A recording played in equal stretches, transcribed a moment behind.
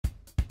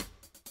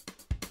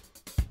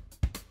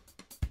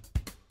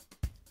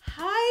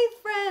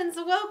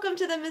friends, welcome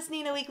to the Miss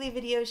Nina Weekly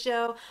Video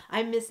Show.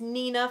 I'm Miss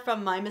Nina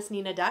from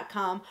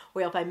mymissnina.com,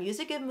 where you'll find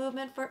music and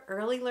movement for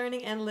early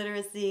learning and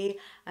literacy.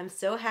 I'm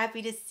so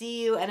happy to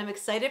see you, and I'm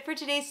excited for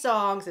today's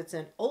songs. It's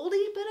an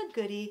oldie but a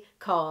goodie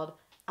called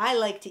I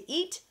Like to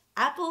Eat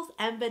Apples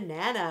and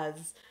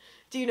Bananas.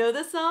 Do you know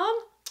this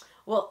song?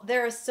 Well,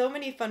 there are so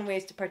many fun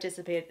ways to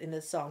participate in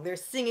this song.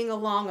 There's singing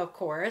along, of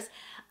course.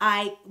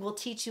 I will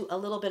teach you a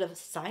little bit of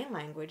sign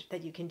language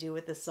that you can do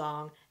with this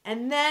song.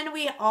 And then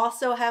we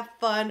also have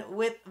fun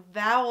with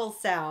vowel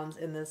sounds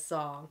in this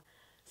song.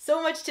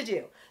 So much to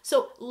do.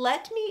 So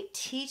let me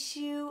teach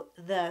you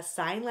the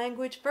sign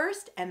language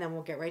first, and then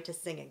we'll get right to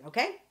singing,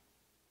 okay?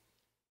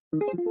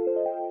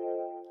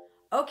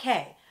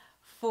 Okay,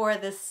 for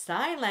the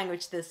sign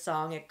language this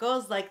song, it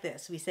goes like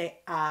this. We say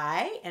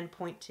I and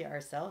point to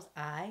ourselves.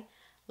 I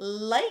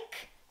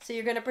like. So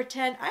you're going to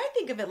pretend, I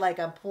think of it like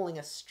I'm pulling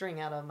a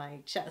string out of my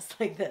chest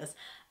like this.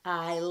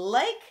 I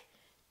like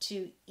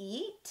to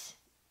eat,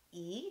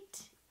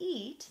 eat,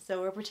 eat.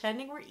 So we're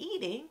pretending we're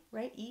eating,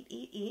 right? Eat,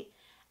 eat, eat.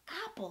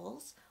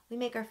 Apples, we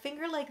make our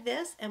finger like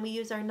this and we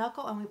use our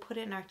knuckle and we put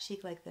it in our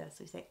cheek like this.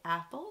 We say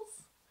apples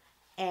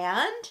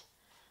and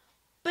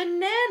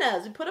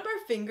bananas. We put up our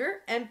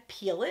finger and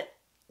peel it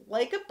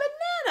like a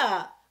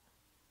banana.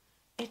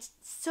 It's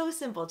so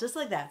simple, just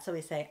like that. So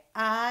we say,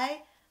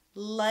 I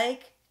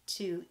like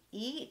to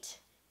eat,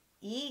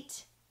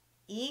 eat,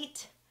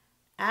 eat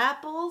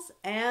apples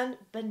and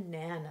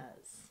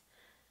bananas.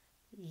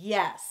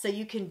 Yes, so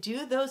you can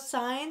do those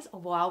signs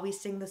while we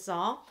sing the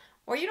song,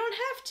 or you don't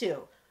have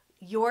to.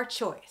 Your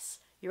choice.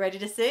 You ready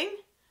to sing?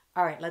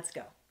 All right, let's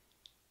go.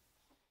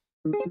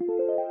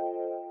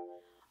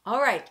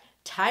 All right,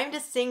 time to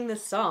sing the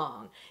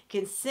song.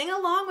 You can sing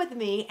along with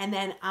me, and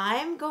then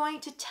I'm going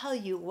to tell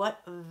you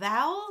what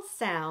vowel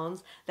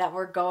sounds that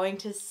we're going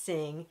to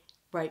sing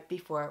right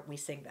before we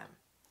sing them.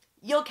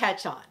 You'll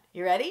catch on.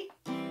 You ready?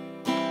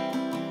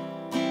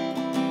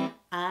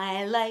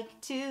 I like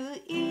to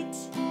eat,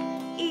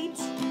 eat,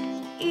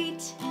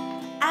 eat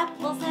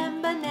apples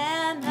and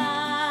bananas.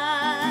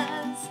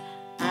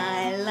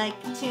 I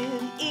like to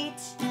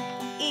eat,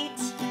 eat,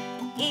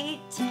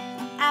 eat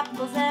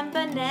apples and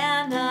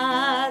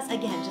bananas.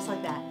 Again, just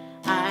like that.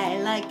 I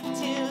like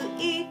to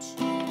eat,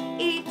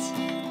 eat,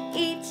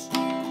 eat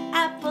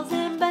apples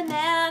and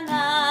bananas.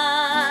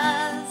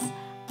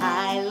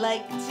 I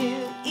like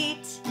to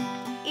eat,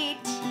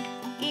 eat,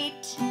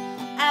 eat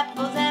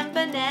apples and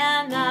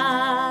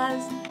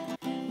bananas.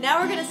 Now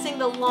we're going to sing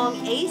the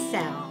long A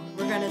sound.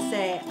 We're going to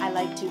say, I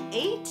like to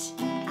eat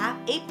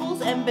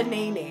apples and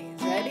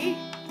bananas. Ready?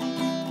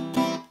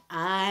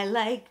 I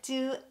like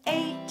to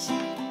eat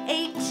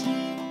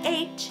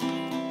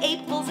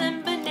apples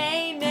and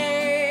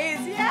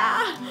bananas.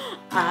 Yeah!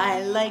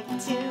 I like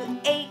to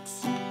eat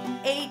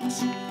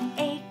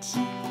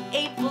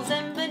apples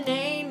and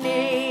bananas.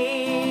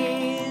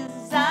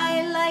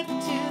 I like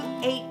to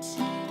eat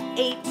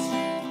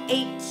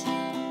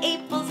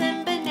apples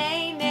and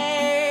bananas.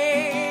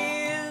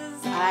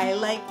 I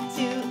like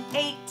to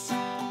eat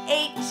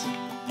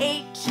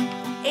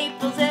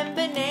apples and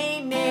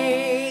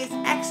bananas.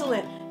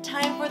 Excellent.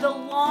 Time for the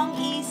long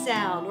E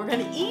sound. We're going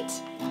to eat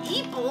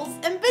apples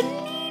and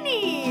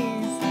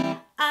bananas.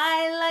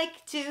 I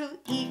like to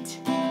eat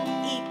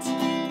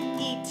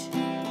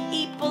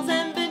apples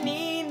and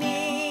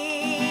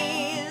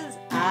bananas.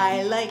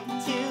 I like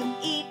to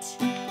eat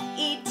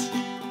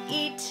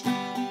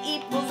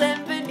apples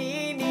and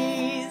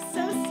bananas.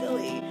 So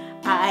silly.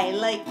 I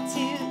like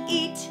to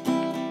eat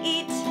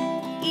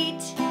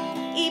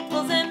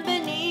apples and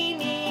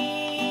bananas.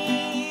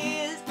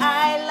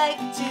 I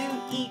like to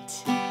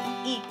eat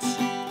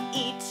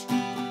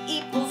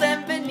apples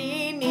and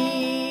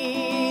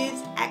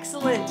bananas.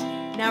 Excellent.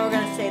 Now we're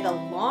going to say the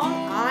long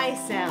I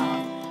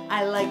sound.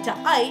 I like to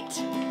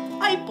eat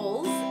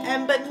apples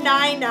and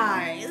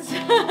bananas.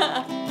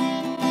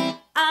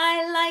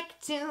 I like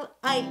to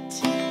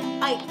eat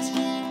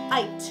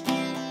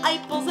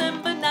apples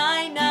and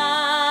bananas.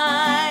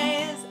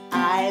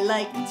 I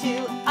like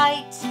to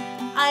eat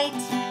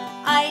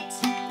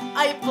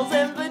apples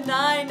and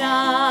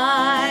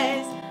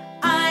bananas.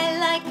 I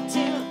like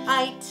to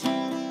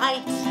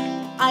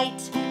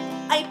eat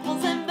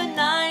apples and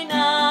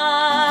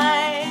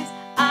bananas.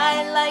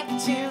 I like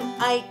to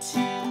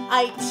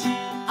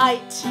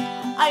eat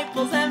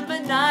apples and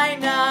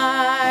bananas.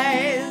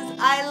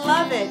 I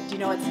love it. Do you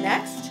know what's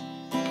next?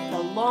 The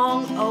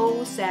long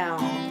O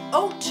sound.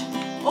 Oat,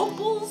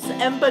 opals,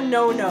 and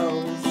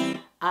bananas.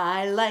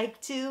 I like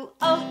to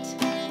oat,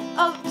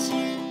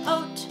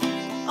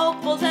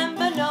 opals, and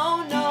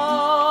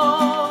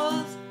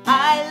bananas.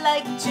 I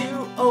like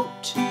to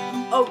oat,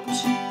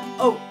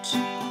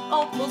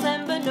 opals,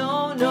 and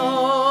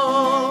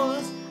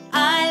bananas.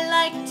 I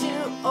like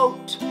to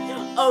oat,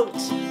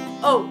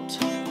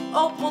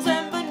 opals,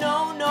 and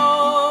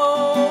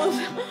bananas.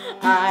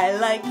 I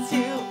like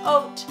to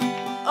oat,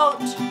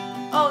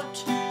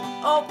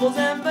 opals,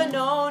 and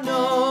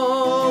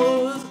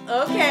bananas.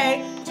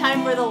 Okay,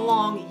 time for the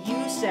long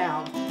U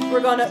sound.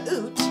 We're gonna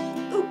oot,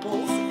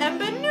 ooples, and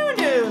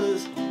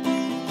bananas.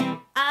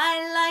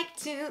 I like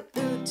to oot,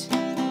 oot,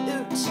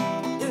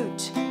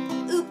 oot,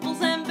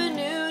 ooples and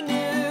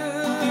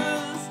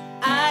bananas.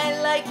 I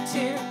like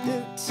to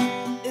oot,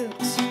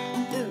 oot,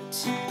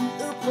 oot,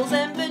 ooples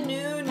and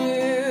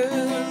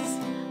bananas.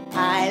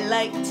 I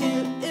like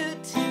to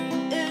oot,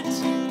 oot,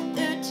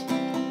 oot,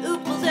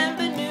 ooples and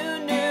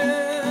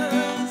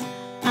bananas.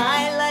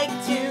 I like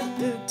to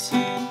oot,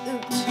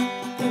 oot,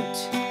 oot,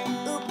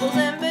 ooples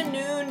and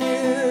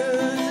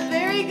bananas.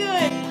 Very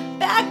good.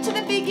 Back to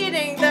the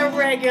beginning, the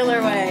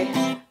regular way.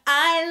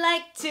 I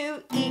like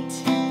to eat,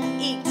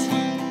 eat,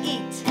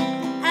 eat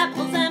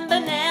apples and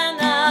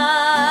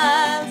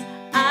bananas.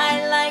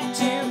 I like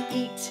to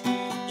eat,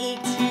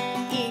 eat,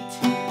 eat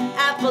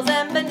apples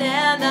and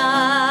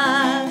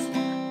bananas.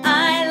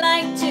 I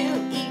like to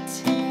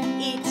eat,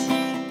 eat,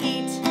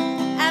 eat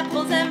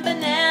apples and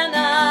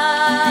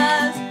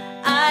bananas.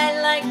 I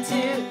like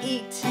to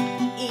eat,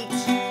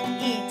 eat,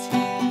 eat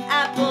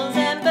apples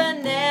and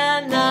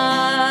bananas.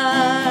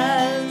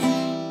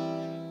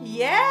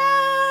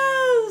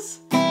 Yes!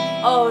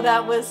 Oh,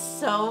 that was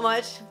so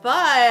much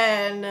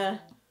fun.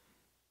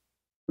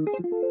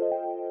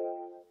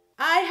 I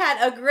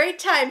had a great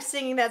time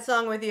singing that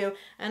song with you,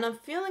 and I'm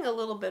feeling a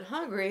little bit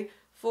hungry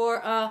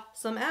for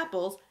some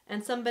apples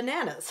and some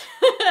bananas.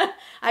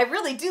 I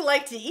really do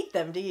like to eat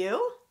them, do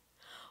you?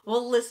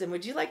 Well, listen,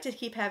 would you like to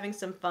keep having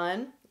some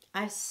fun?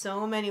 I have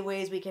so many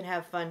ways we can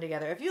have fun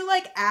together. If you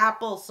like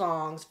apple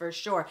songs for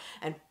sure,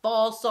 and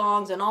fall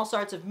songs and all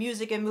sorts of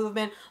music and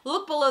movement,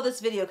 look below this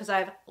video because I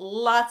have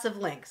lots of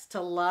links to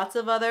lots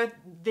of other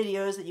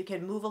videos that you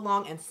can move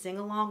along and sing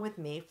along with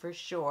me for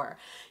sure.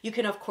 You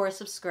can, of course,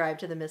 subscribe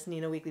to the Miss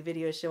Nina Weekly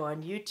Video Show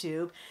on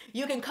YouTube.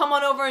 You can come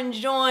on over and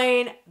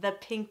join the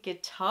Pink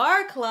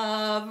Guitar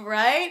Club,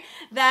 right?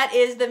 That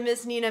is the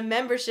Miss Nina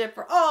membership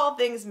for all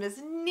things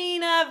Miss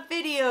Nina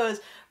videos,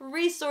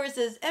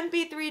 resources,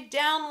 MP3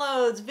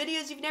 downloads,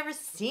 videos you've never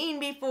seen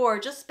before,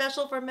 just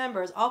special for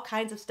members, all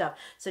kinds of stuff.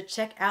 So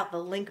check out the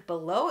link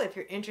below if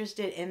you're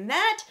interested in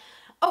that.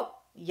 Oh,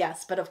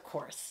 yes, but of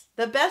course,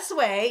 the best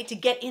way to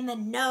get in the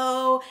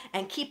know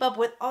and keep up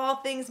with all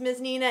things Miss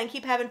Nina and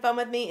keep having fun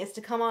with me is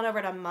to come on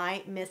over to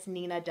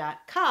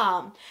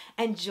mymissnina.com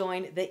and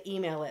join the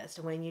email list.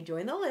 When you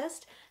join the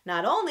list,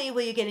 not only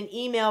will you get an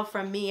email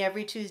from me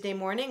every Tuesday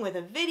morning with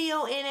a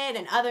video in it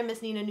and other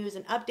Miss Nina news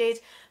and updates,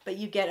 but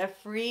you get a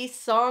free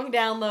song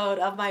download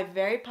of my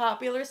very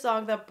popular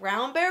song, The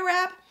Brown Bear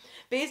Rap,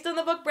 based on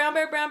the book Brown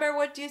Bear,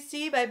 What Do You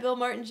See by Bill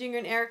Martin Jr.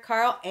 and Eric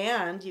Carle,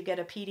 and you get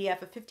a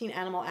PDF of 15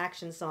 animal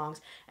action songs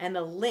and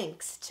the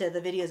links to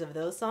the videos of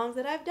those songs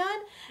that I've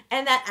done,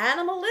 and that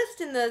animal list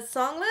in the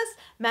song list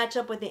match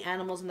up with the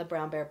animals in the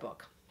Brown Bear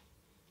book.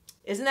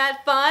 Isn't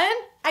that fun?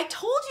 I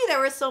told you there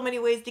were so many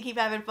ways to keep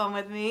having fun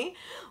with me.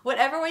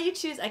 Whatever way you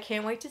choose, I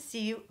can't wait to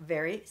see you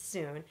very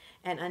soon.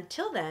 And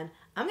until then,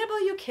 I'm going to blow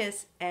you a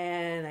kiss,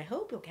 and I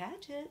hope you'll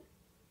catch it.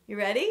 You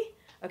ready?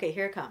 Okay,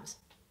 here it comes.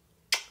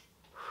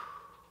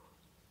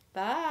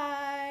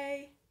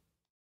 Bye.